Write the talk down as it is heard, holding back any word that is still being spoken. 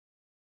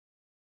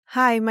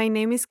Hi, my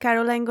name is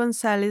Caroline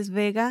Gonzalez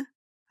Vega,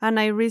 and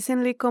I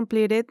recently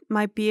completed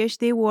my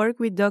PhD work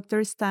with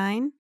Dr.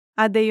 Stein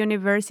at the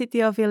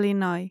University of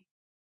Illinois.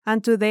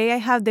 And today I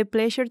have the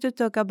pleasure to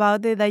talk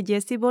about the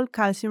digestible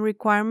calcium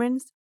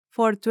requirements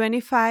for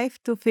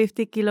 25 to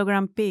 50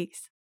 kilogram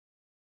pigs.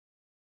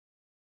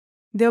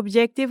 The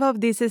objective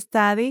of this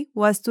study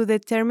was to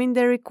determine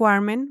the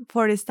requirement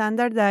for a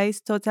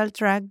standardized total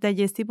tract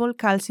digestible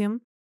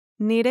calcium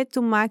needed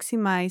to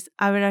maximize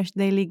average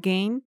daily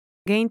gain,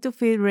 gain to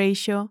feed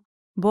ratio,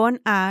 bone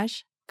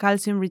ash,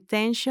 calcium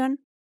retention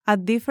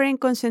at different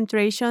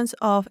concentrations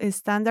of a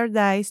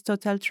standardized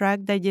total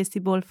tract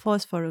digestible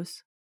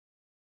phosphorus.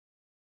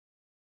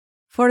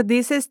 For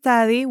this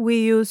study, we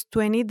used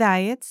 20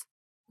 diets.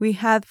 We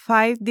had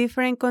 5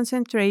 different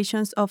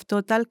concentrations of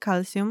total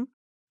calcium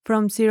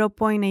from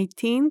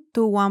 0.18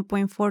 to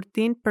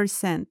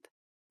 1.14%,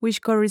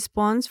 which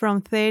corresponds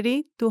from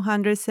 30 to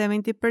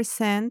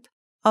 170%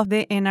 of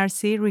the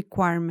NRC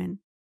requirement.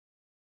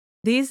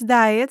 These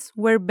diets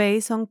were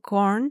based on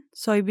corn,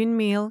 soybean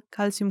meal,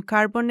 calcium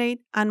carbonate,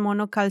 and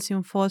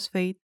monocalcium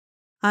phosphate,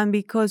 and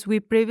because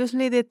we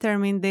previously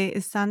determined the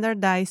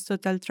standardized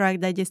total tract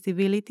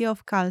digestibility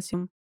of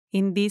calcium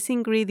in these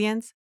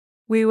ingredients,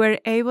 we were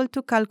able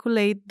to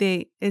calculate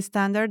the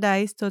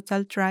standardized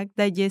total tract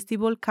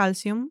digestible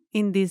calcium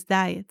in these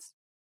diets.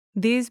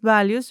 These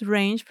values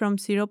range from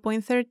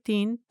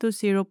 0.13 to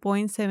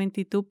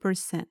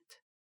 0.72%.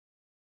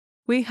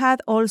 We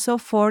had also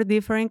 4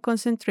 different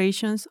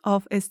concentrations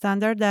of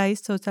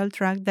standardized total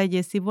tract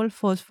digestible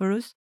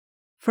phosphorus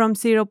from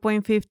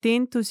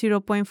 0.15 to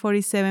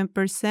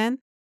 0.47%,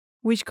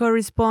 which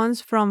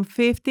corresponds from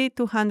 50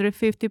 to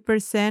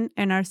 150%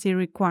 NRC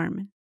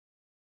requirement.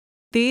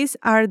 These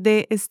are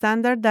the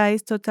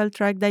standardized total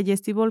tract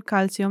digestible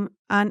calcium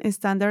and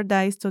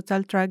standardized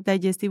total tract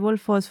digestible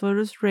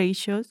phosphorus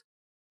ratios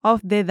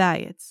of the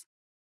diets.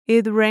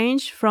 It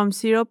ranged from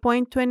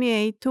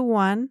 0.28 to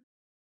 1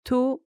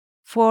 to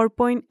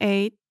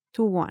 4.8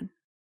 to 1.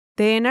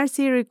 The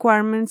NRC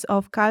requirements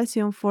of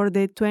calcium for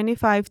the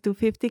 25 to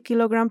 50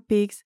 kilogram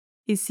pigs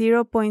is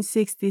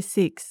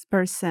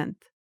 0.66%,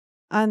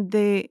 and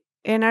the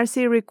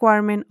NRC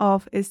requirement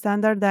of a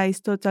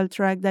standardized total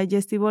tract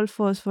digestible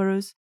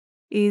phosphorus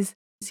is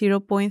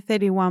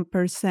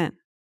 0.31%,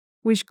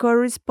 which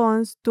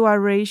corresponds to a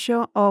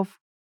ratio of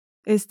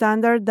a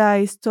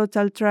standardized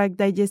total tract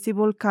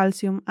digestible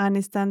calcium and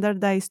a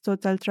standardized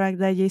total tract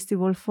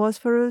digestible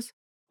phosphorus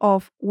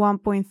of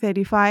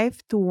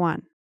 1.35 to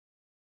 1.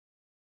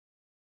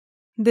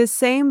 The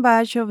same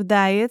batch of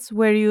diets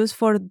were used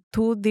for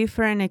 2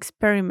 different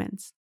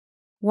experiments.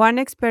 One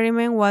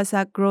experiment was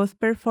a growth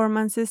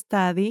performance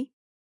study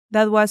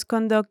that was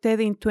conducted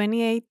in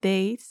 28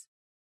 days,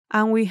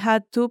 and we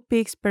had 2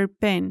 pigs per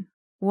pen,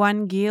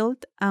 1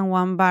 gilt and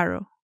 1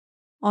 barrow.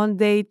 On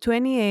day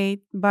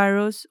 28,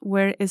 barrows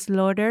were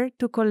slaughtered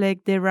to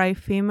collect the right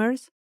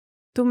femurs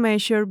to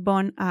measure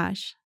bone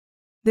ash.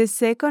 The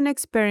second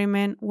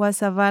experiment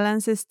was a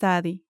balance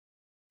study.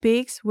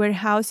 Pigs were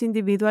housed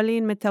individually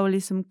in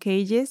metabolism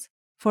cages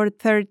for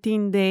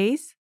 13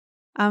 days,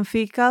 and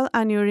fecal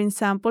and urine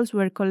samples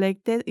were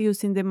collected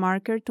using the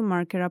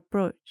marker-to-marker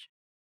approach.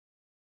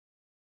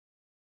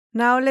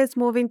 Now let's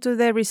move into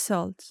the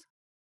results.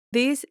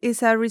 This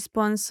is a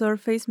response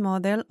surface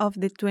model of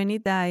the 20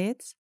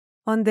 diets.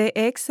 On the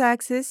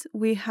x-axis,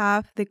 we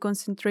have the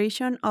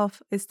concentration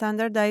of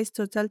standardized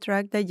total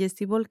tract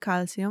digestible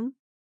calcium.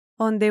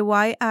 On the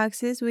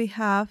y-axis, we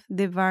have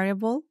the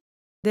variable.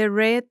 The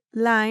red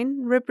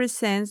line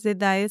represents the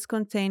diets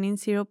containing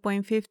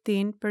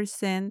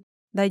 0.15%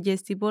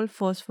 digestible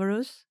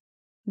phosphorus.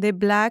 The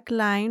black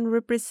line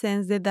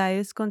represents the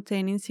diets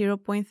containing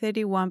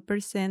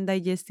 0.31%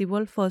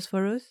 digestible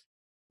phosphorus.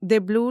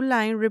 The blue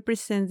line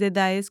represents the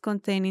diets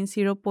containing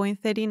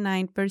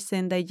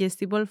 0.39%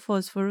 digestible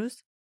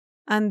phosphorus,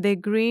 and the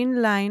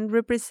green line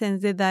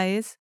represents the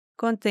diets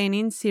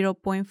containing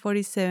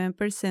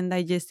 0.47%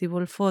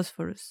 digestible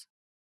phosphorus.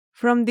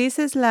 From this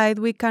slide,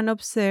 we can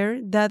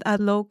observe that at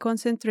low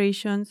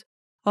concentrations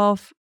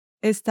of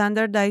a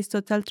standardized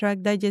total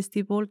tract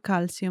digestible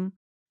calcium,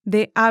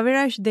 the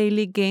average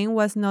daily gain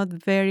was not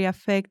very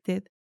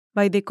affected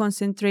by the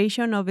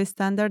concentration of a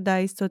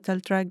standardized total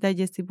tract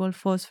digestible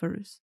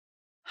phosphorus.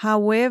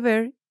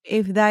 However,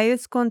 if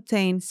diets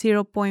contain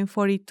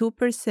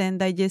 0.42%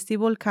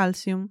 digestible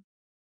calcium,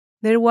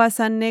 there was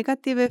a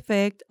negative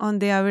effect on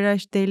the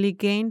average daily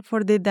gain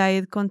for the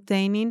diet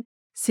containing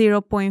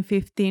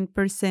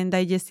 0.15%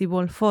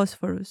 digestible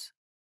phosphorus,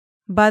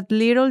 but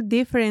little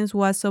difference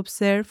was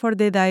observed for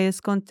the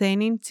diets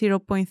containing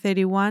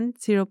 0.31,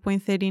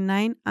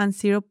 0.39, and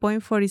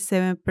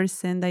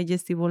 0.47%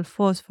 digestible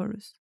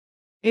phosphorus.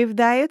 If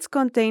diets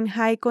contain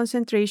high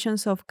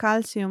concentrations of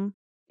calcium,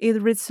 it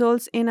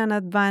results in an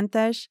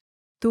advantage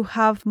to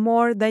have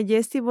more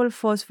digestible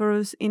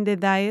phosphorus in the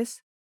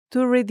diets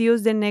to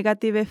reduce the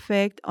negative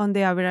effect on the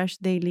average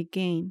daily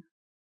gain.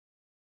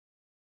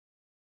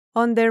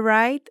 On the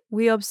right,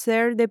 we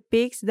observe the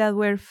pigs that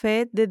were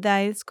fed the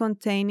diets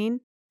containing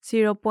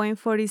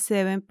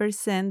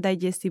 0.47%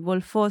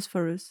 digestible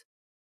phosphorus,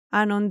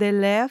 and on the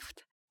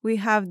left, we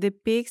have the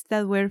pigs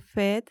that were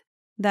fed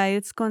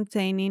diets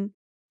containing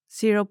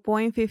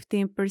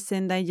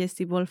 0.15%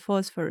 digestible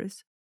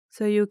phosphorus.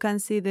 So you can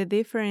see the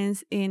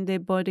difference in the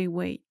body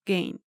weight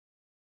gain.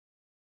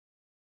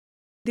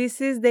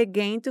 This is the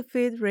gain to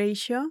feed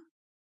ratio,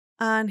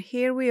 and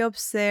here we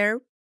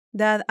observe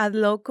that at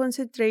low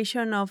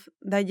concentration of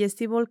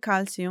digestible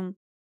calcium,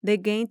 the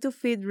gain to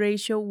feed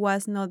ratio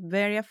was not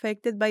very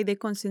affected by the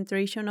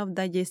concentration of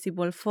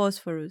digestible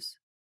phosphorus.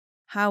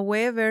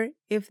 However,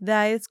 if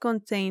diets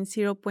contain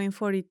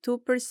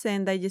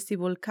 0.42%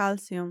 digestible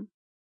calcium,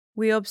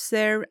 we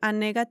observe a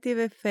negative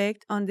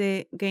effect on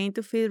the gain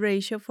to feed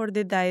ratio for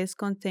the diets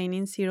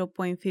containing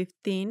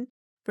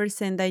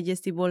 0.15%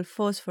 digestible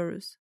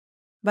phosphorus,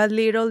 but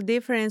little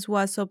difference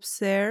was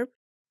observed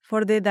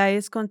for the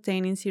diets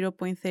containing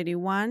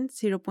 0.31,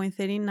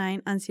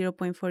 0.39, and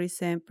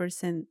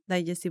 0.47%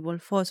 digestible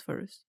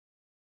phosphorus.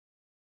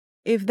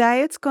 If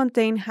diets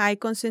contain high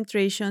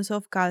concentrations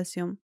of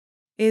calcium,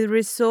 it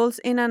results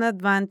in an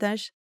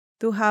advantage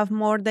to have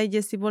more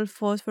digestible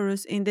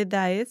phosphorus in the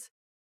diets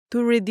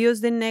to reduce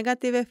the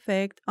negative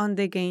effect on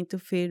the gain to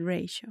feed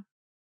ratio.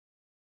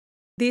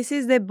 This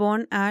is the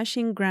bone ash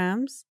in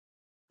grams,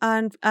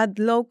 and at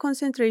low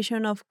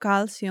concentration of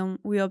calcium,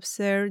 we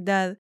observed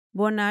that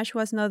bone ash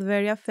was not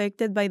very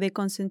affected by the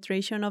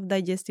concentration of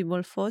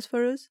digestible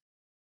phosphorus.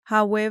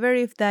 However,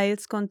 if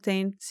diets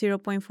contain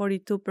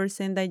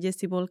 0.42%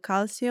 digestible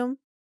calcium,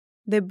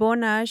 the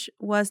bone ash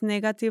was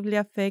negatively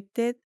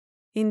affected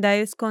in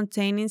diets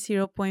containing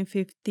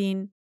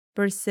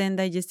 0.15%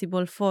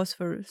 digestible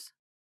phosphorus,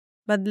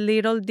 but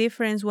little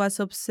difference was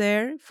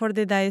observed for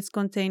the diets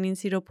containing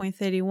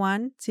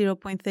 0.31,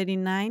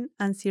 0.39,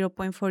 and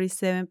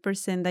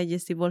 0.47%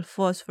 digestible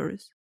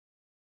phosphorus.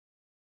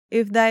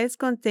 If diets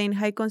contain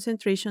high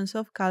concentrations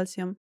of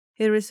calcium,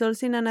 it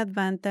results in an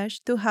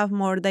advantage to have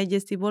more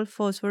digestible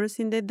phosphorus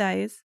in the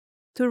diets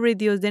to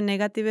reduce the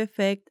negative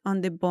effect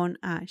on the bone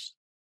ash.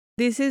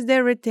 This is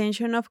the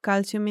retention of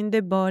calcium in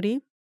the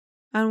body,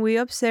 and we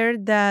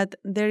observe that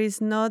there is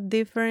no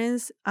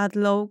difference at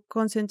low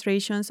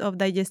concentrations of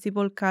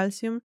digestible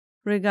calcium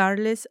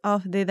regardless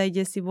of the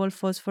digestible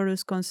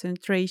phosphorus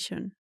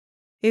concentration.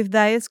 If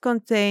diets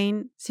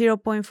contain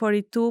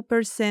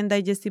 0.42%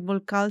 digestible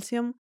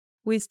calcium,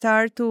 we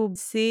start to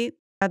see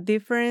a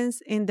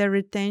difference in the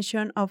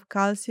retention of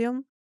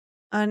calcium,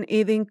 and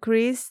it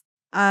increases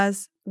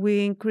as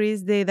we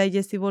increase the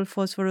digestible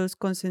phosphorus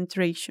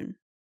concentration.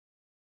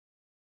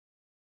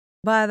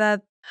 But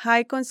at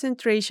high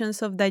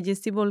concentrations of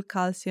digestible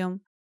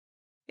calcium,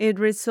 it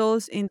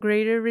results in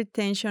greater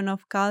retention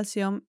of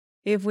calcium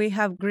if we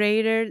have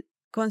greater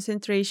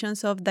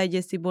concentrations of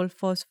digestible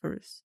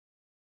phosphorus.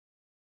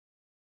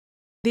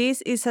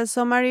 This is a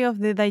summary of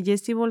the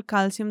digestible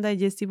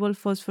calcium-digestible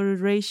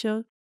phosphorus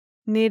ratio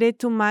needed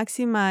to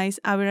maximize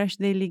average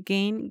daily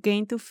gain,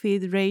 gain to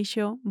feed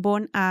ratio,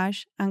 bone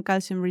ash, and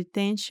calcium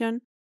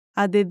retention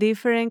at the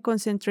different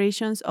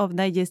concentrations of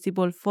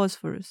digestible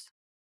phosphorus.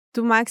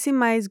 To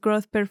maximize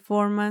growth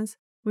performance,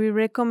 we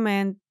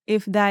recommend,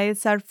 if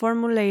diets are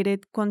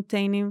formulated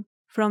containing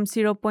from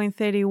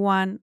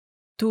 0.31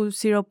 to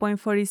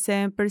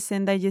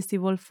 0.47%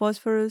 digestible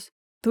phosphorus,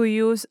 to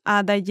use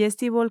a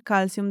digestible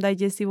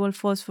calcium-digestible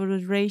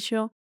phosphorus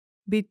ratio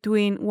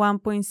between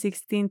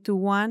 1.16 to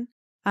 1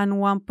 and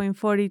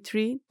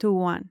 1.43 to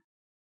 1.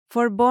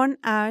 For bone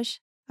ash,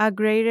 a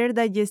greater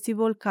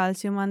digestible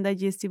calcium and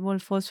digestible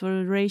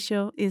phosphorus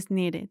ratio is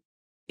needed.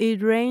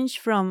 It ranges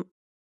from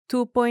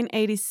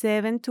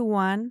 2.87 to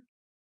 1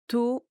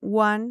 to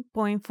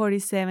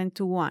 1.47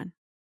 to 1.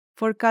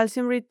 For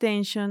calcium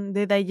retention,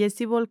 the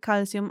digestible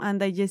calcium and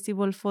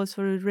digestible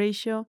phosphorus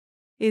ratio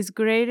is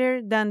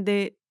greater than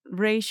the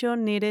ratio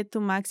needed to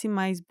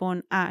maximize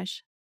bone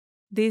ash.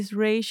 This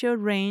ratio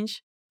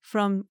ranges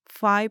from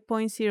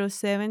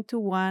 5.07 to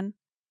 1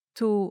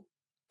 to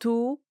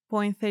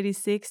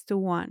 2.36 to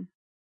 1.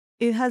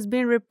 It has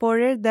been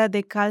reported that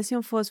the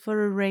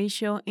calcium-phosphorus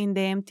ratio in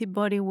the empty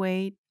body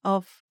weight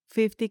of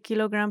 50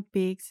 kilogram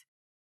pigs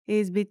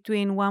is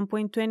between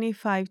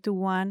 1.25 to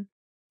 1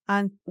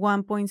 and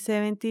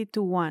 1.70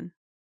 to 1.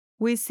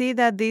 We see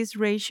that these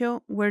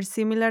ratios were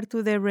similar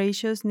to the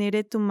ratios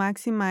needed to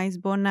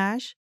maximize bone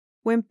ash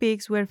when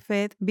pigs were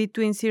fed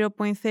between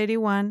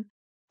 0.31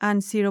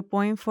 and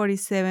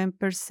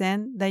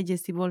 0.47%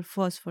 digestible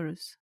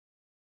phosphorus.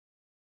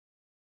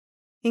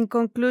 In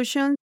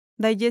conclusion,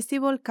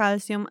 digestible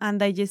calcium and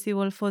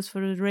digestible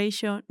phosphorus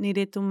ratio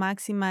needed to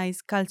maximize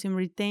calcium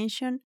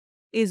retention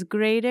is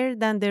greater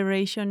than the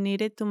ratio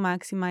needed to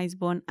maximize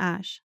bone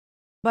ash.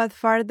 But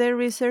further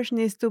research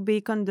needs to be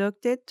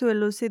conducted to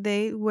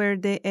elucidate where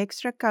the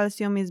extra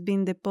calcium is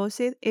being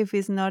deposited if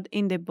it's not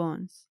in the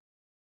bones.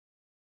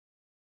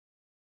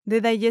 The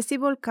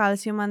digestible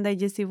calcium and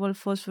digestible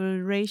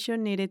phosphorus ratio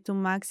needed to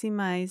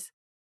maximize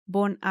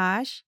bone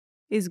ash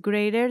is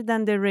greater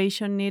than the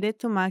ratio needed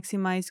to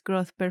maximize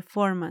growth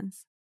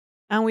performance.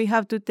 And we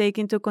have to take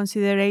into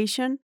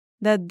consideration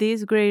that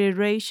these greater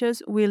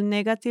ratios will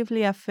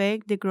negatively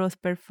affect the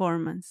growth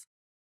performance.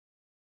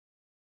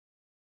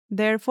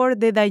 Therefore,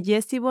 the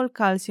digestible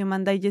calcium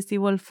and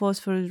digestible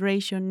phosphorus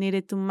ratio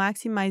needed to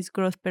maximize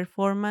growth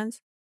performance,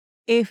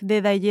 if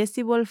the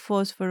digestible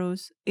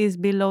phosphorus is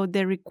below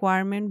the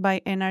requirement by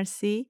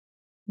NRC,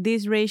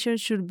 this ratio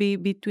should be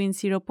between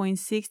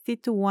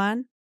 0.60 to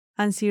 1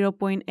 and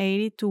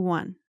 0.80 to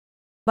 1.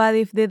 But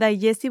if the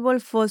digestible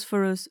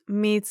phosphorus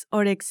meets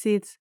or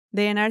exceeds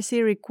the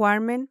NRC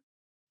requirement,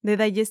 the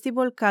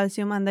digestible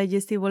calcium and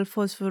digestible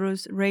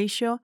phosphorus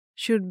ratio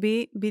should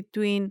be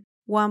between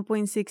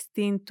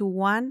 1.16 to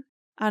 1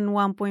 and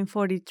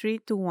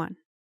 1.43 to 1.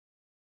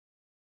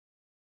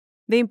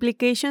 The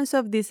implications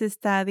of this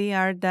study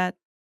are that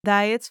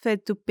diets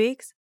fed to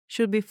pigs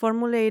should be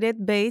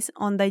formulated based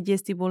on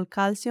digestible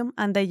calcium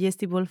and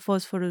digestible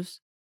phosphorus,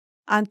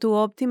 and to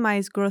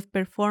optimize growth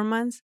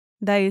performance,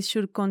 diets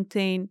should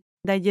contain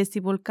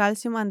digestible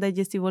calcium and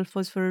digestible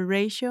phosphorus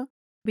ratio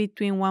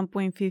between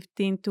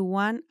 1.15 to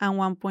 1 and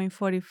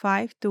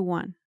 1.45 to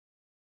 1.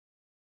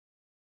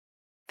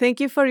 Thank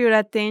you for your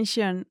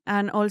attention,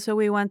 and also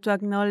we want to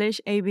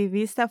acknowledge AB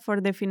Vista for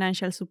the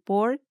financial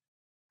support.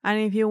 And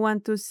if you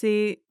want to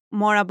see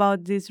more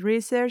about this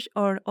research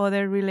or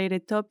other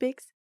related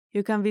topics,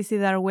 you can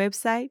visit our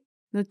website,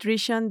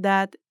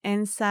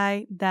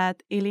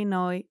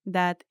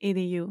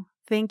 nutrition.nsci.illinois.edu.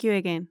 Thank you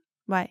again.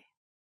 Bye.